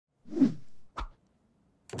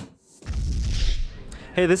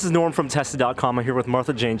Hey, this is Norm from Tested.com. I'm here with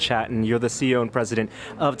Martha Jane Chatten. You're the CEO and president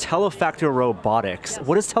of Telefactor Robotics.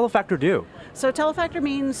 What does Telefactor do? So Telefactor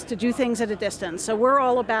means to do things at a distance. So we're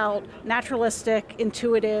all about naturalistic,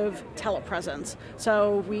 intuitive telepresence.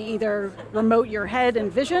 So we either remote your head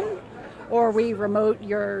and vision, or we remote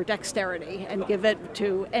your dexterity and give it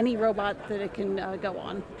to any robot that it can go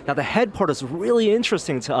on. Now the head part is really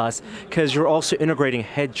interesting to us because you're also integrating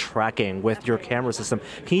head tracking with your camera system.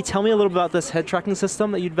 Can you tell me a little about this head tracking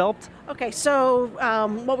system that you developed? Okay, so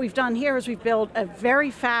what we've done here is we've built a very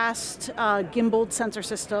fast gimbaled sensor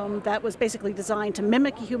system that was basically designed to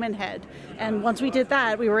mimic a human head. And once we did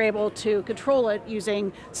that, we were able to control it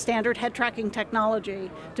using standard head tracking technology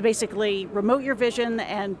to basically remote your vision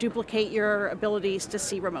and duplicate your abilities to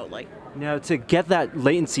see remotely. Now, to get that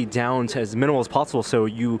latency down to as minimal as possible so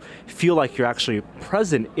you feel like you're actually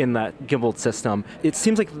present in that gimbaled system, it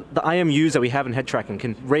seems like the IMUs that we have in head tracking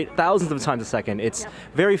can rate thousands of times a second. It's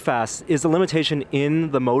very fast. Is the limitation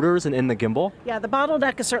in the motors and in the gimbal? Yeah, the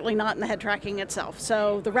bottleneck is certainly not in the head tracking itself.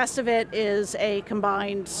 So the rest of it is a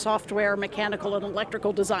combined software, mechanical, and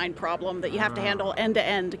electrical design problem that you have to handle end to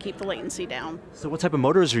end to keep the latency down. So what type of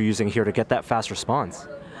motors are you using here to get that fast response?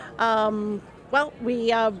 Well,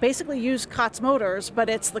 we basically use COTS motors, but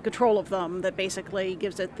it's the control of them that basically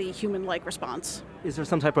gives it the human-like response. Is there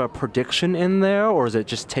some type of prediction in there, or is it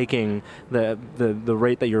just taking the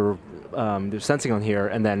rate that you're sensing on here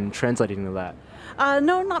and then translating to that?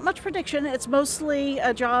 No, not much prediction. It's mostly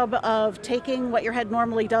a job of taking what your head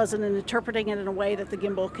normally does and then interpreting it in a way that the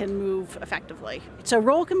gimbal can move effectively. So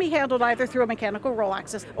roll can be handled either through a mechanical roll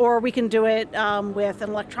axis, or we can do it with an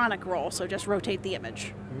electronic roll, so just rotate the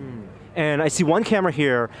image. And I see one camera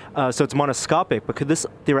here, so it's monoscopic, but could this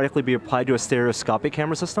theoretically be applied to a stereoscopic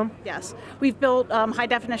camera system? Yes. We've built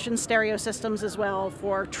high-definition stereo systems as well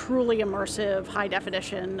for truly immersive,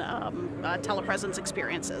 high-definition telepresence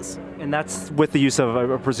experiences. And that's with the use of,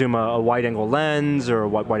 I presume, a wide-angle lens or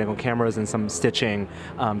wide-angle cameras and some stitching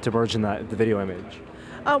to merge in the video image.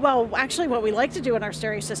 Well, actually what we like to do in our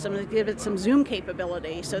stereo system is give it some zoom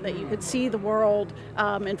capability so that you could see the world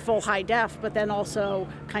in full high def, but then also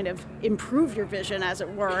kind of improve your vision, as it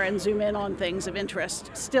were, and zoom in on things of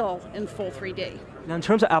interest still in full 3D. Now in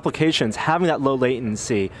terms of applications, having that low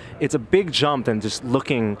latency, it's a big jump than just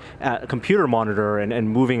looking at a computer monitor and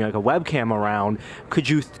moving like a webcam around. Could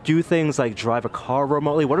you do things like drive a car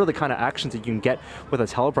remotely? What are the kind of actions that you can get with a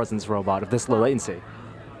telepresence robot of this low latency?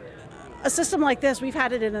 A system like this, we've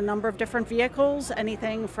had it in a number of different vehicles,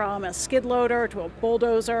 anything from a skid loader to a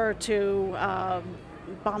bulldozer to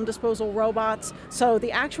bomb disposal robots. So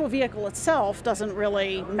the actual vehicle itself doesn't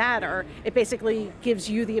really matter. It basically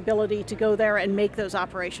gives you the ability to go there and make those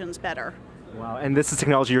operations better. Wow, and this is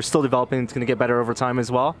technology you're still developing. It's going to get better over time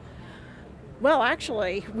as well? Well,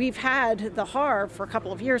 actually, we've had the HARV for a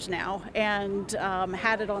couple of years now and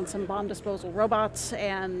had it on some bomb disposal robots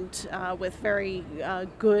and with very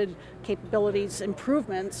good capabilities,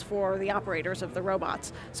 improvements for the operators of the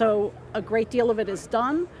robots. So a great deal of it is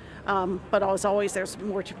done, but as always, there's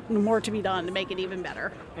more to be done to make it even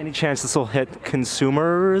better. Any chance this will hit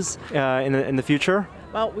consumers in the future?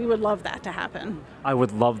 Well, we would love that to happen. I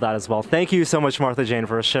would love that as well. Thank you so much, Martha Jane,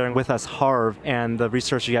 for sharing with us HARV and the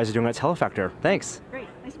research you guys are doing at Telefactor. Thanks.